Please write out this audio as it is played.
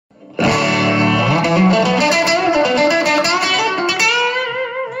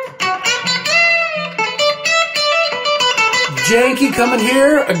Ricky coming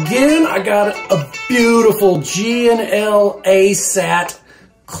here again. I got a beautiful G&L ASAT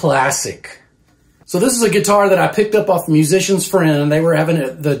Classic. So this is a guitar that I picked up off a musician's friend. They were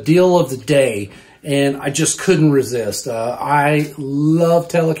having the deal of the day, and I just couldn't resist. I love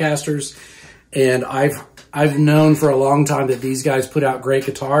Telecasters, and I've known for a long time that these guys put out great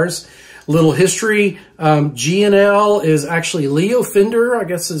guitars. Little history, G&L is actually Leo Fender, I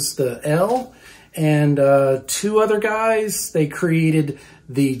guess is the L, and two other guys, they created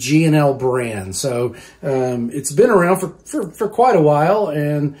the G&L brand. So it's been around for quite a while,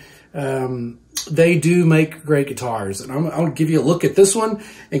 and they do make great guitars. And I'm going to give you a look at this one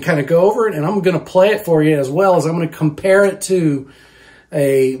and kind of go over it, and I'm going to play it for you, as well as I'm going to compare it to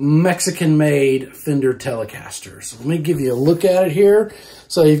a Mexican-made Fender Telecaster. So let me give you a look at it here.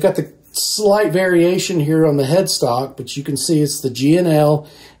 So you've got the slight variation here on the headstock, but you can see it's the G&L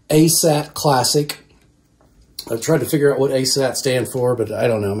ASAT Classic. I've tried to figure out what ASAT stands for, but I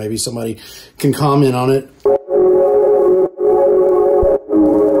don't know. Maybe somebody can comment on it.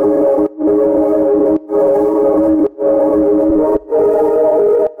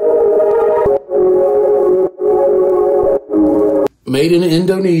 Made in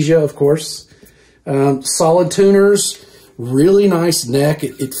Indonesia, of course. Solid tuners, really nice neck.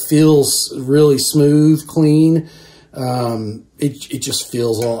 It feels really smooth, clean. It just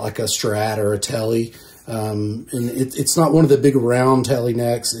feels like a Strat or a Tele. And it's not one of the big round Tele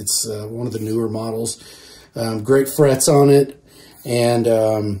necks. It's one of the newer models. Great frets on it.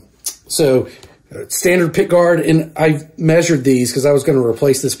 And standard pick guard. And I measured these because I was going to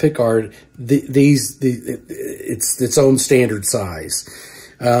replace this pick guard. It's its own standard size.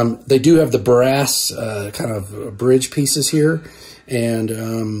 They do have the brass kind of bridge pieces here. And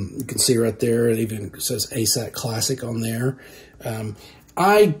you can see right there, it even says ASAT Classic on there.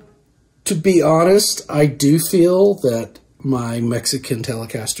 To be honest, I do feel that my Mexican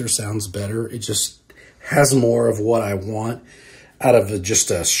Telecaster sounds better. It just has more of what I want out of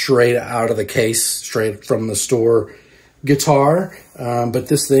just a straight out of the case, straight from the store guitar. But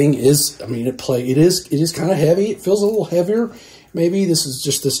this thing is, I mean, it is kind of heavy. It feels a little heavier. Maybe this is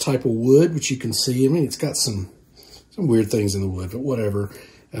just this type of wood, which you can see. I mean, it's got some weird things in the wood, but whatever.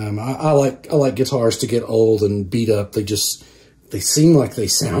 I like guitars to get old and beat up. They seem like they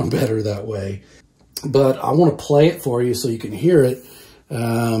sound better that way. But I want to play it for you so you can hear it.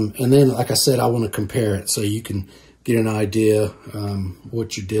 And then, like I said, I want to compare it so you can get an idea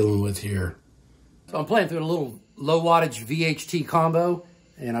what you're dealing with here. So I'm playing through a little low wattage VHT combo,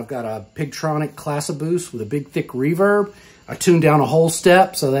 and I've got a Pigtronic Classic Boost with a big thick reverb. I tuned down a whole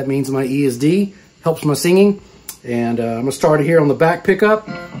step, so that means my E is D, helps my singing. And I'm going to start it here on the back pickup.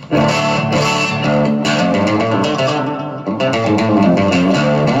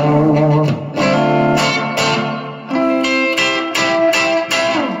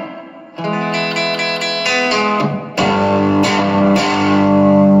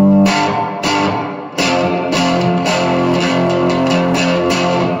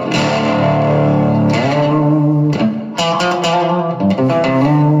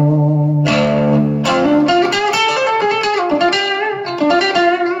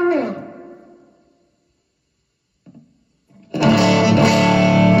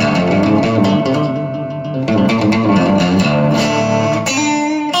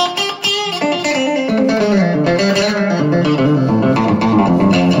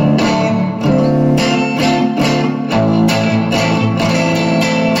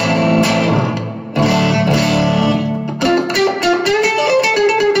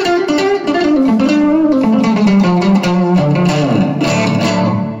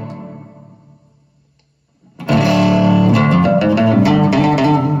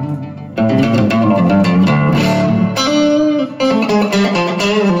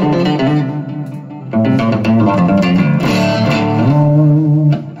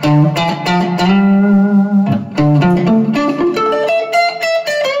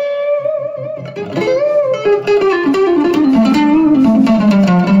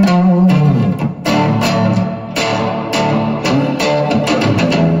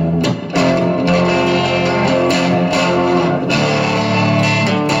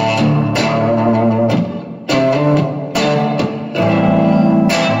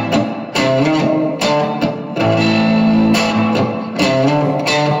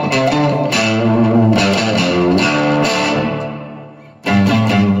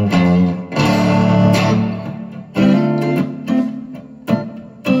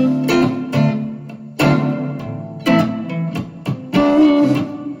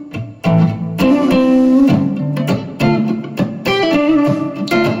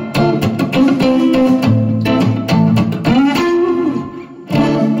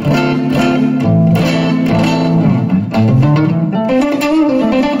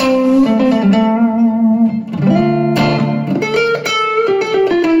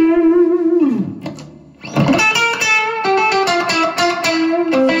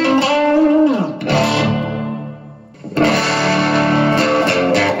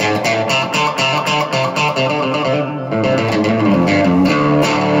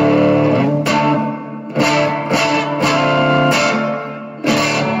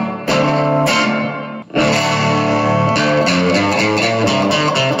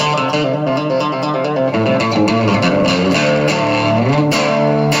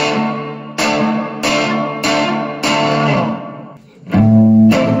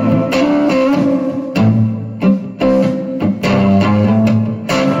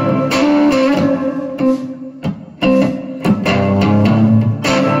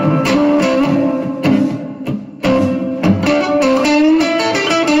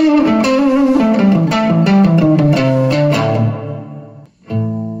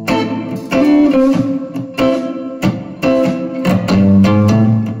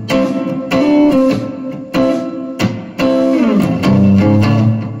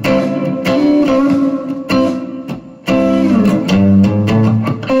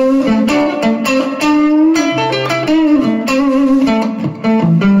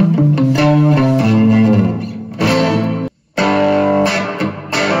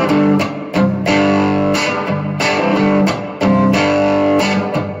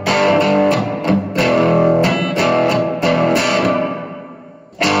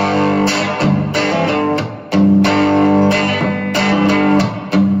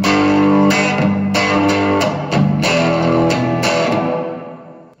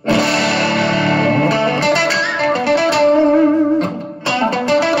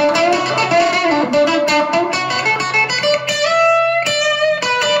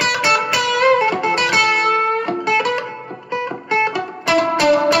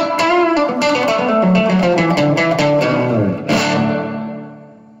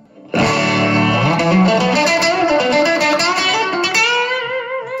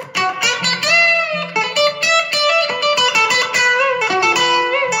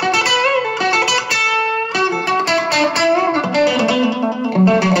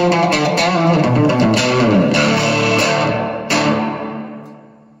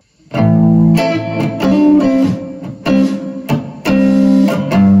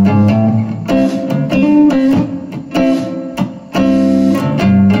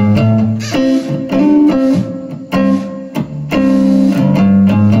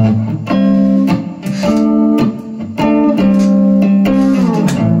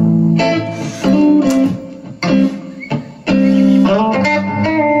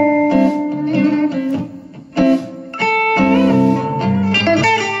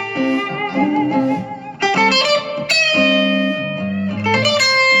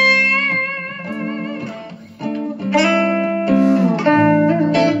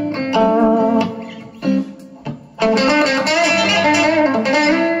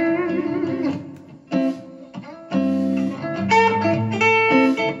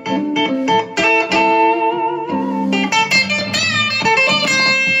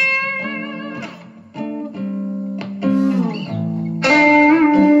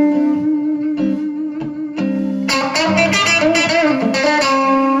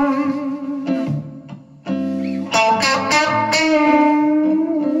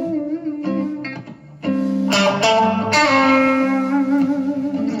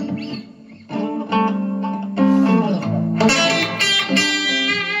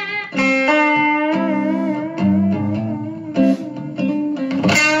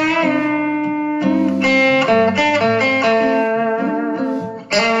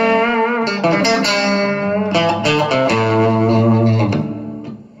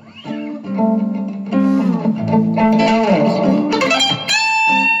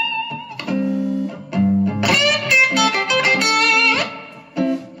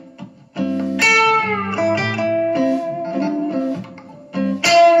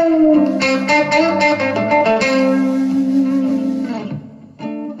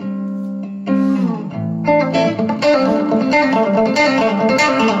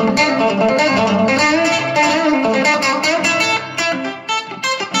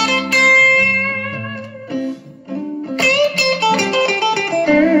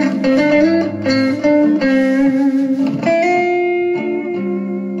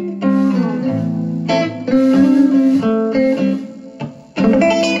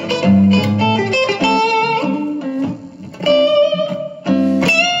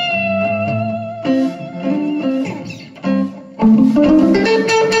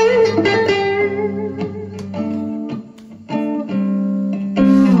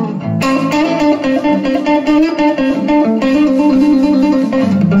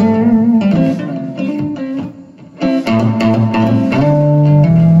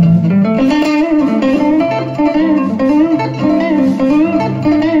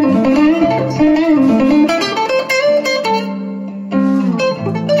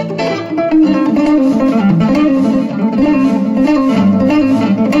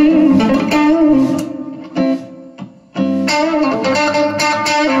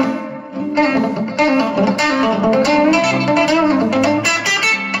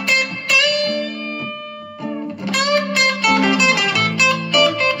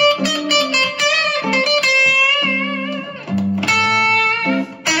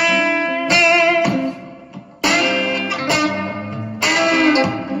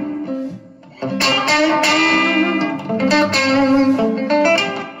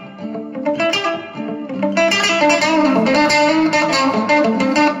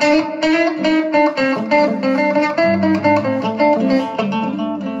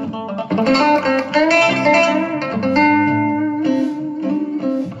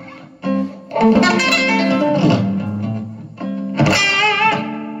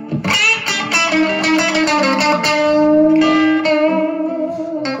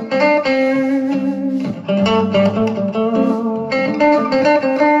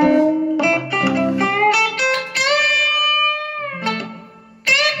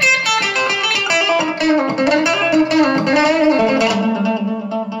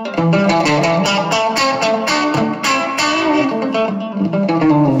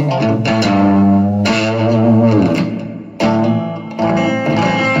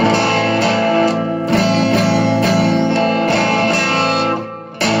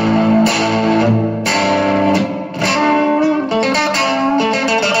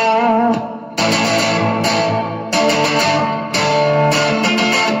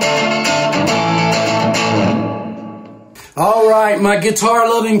 All right, my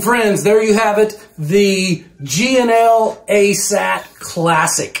guitar-loving friends, there you have it, the G&L ASAT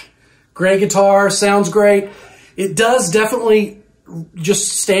Classic. Great guitar, sounds great. It does definitely,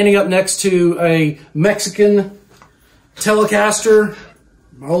 just standing up next to a Mexican Telecaster,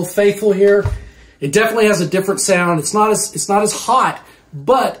 my old faithful here, it definitely has a different sound. It's not as hot,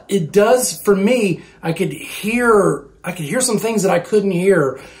 but it does, for me, I could hear some things that I couldn't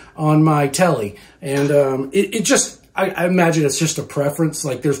hear on my Tele, and it just, I imagine it's just a preference.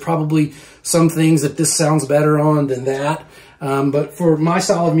 Like there's probably some things that this sounds better on than that. But for my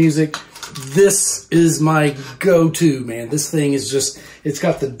style of music, this is my go-to, man. This thing is just, it's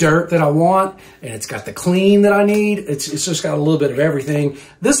got the dirt that I want and it's got the clean that I need. It's just got a little bit of everything.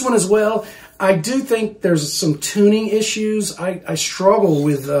 This one as well, I do think there's some tuning issues. I struggle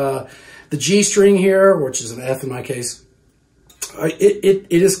with the G string here, which is an F in my case.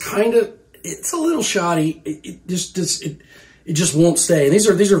 It is kind of, it's a little shoddy. It just won't stay. And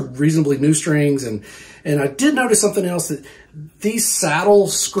these are reasonably new strings, and I did notice something else, that these saddle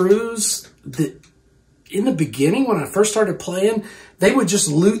screws, that in the beginning when I first started playing, they would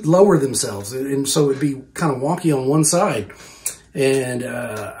just lower themselves, and so it'd be kind of wonky on one side. And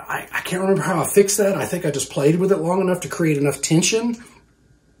I can't remember how I fixed that. I think I just played with it long enough to create enough tension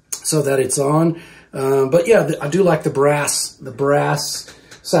so that it's on. But yeah, I do like the brass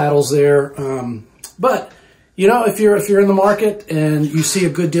saddles there. But you know, if you're in the market and you see a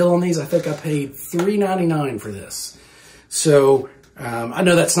good deal on these, I think I paid $3.99 for this. So I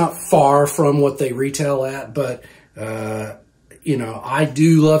know that's not far from what they retail at, but you know, I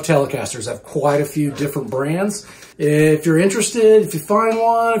do love Telecasters. I have quite a few different brands. If you're interested, if you find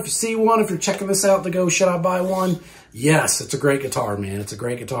one, if you see one, if you're checking this out to go, should I buy one? Yes, it's a great guitar, man. It's a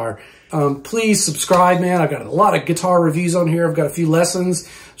great guitar. Please subscribe, man. I've got a lot of guitar reviews on here. I've got a few lessons.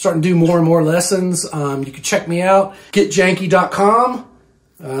 I'm starting to do more and more lessons. You can check me out, getjanky.com.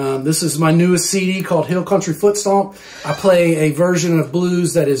 This is my newest CD called Hill Country Foot Stomp. I play a version of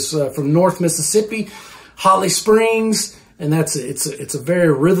blues that is from North Mississippi, Holly Springs, and it's a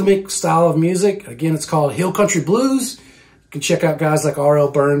very rhythmic style of music. Again, it's called Hill Country Blues. You can check out guys like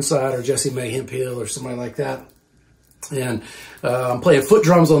R.L. Burnside or Jesse May Hemphill or somebody like that. And I'm playing foot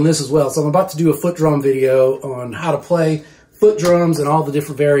drums on this as well. So I'm about to do a foot drum video on how to play foot drums and all the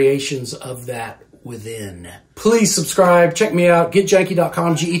different variations of that within. Please subscribe. Check me out.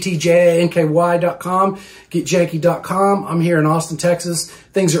 GetJanky.com, GetJanky.com, GetJanky.com. I'm here in Austin, Texas.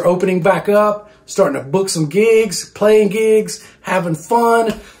 Things are opening back up. Starting to book some gigs, playing gigs, having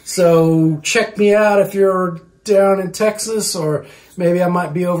fun. So check me out if you're down in Texas, or maybe I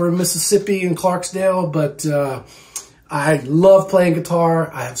might be over in Mississippi in Clarksdale, but I love playing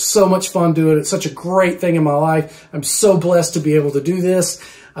guitar. I have so much fun doing it. It's such a great thing in my life. I'm so blessed to be able to do this.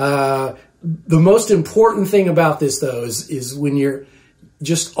 the most important thing about this, though, is when you're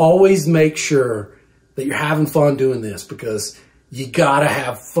just always make sure that you're having fun doing this, because you gotta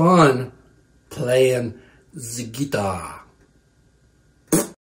have fun playing the guitar.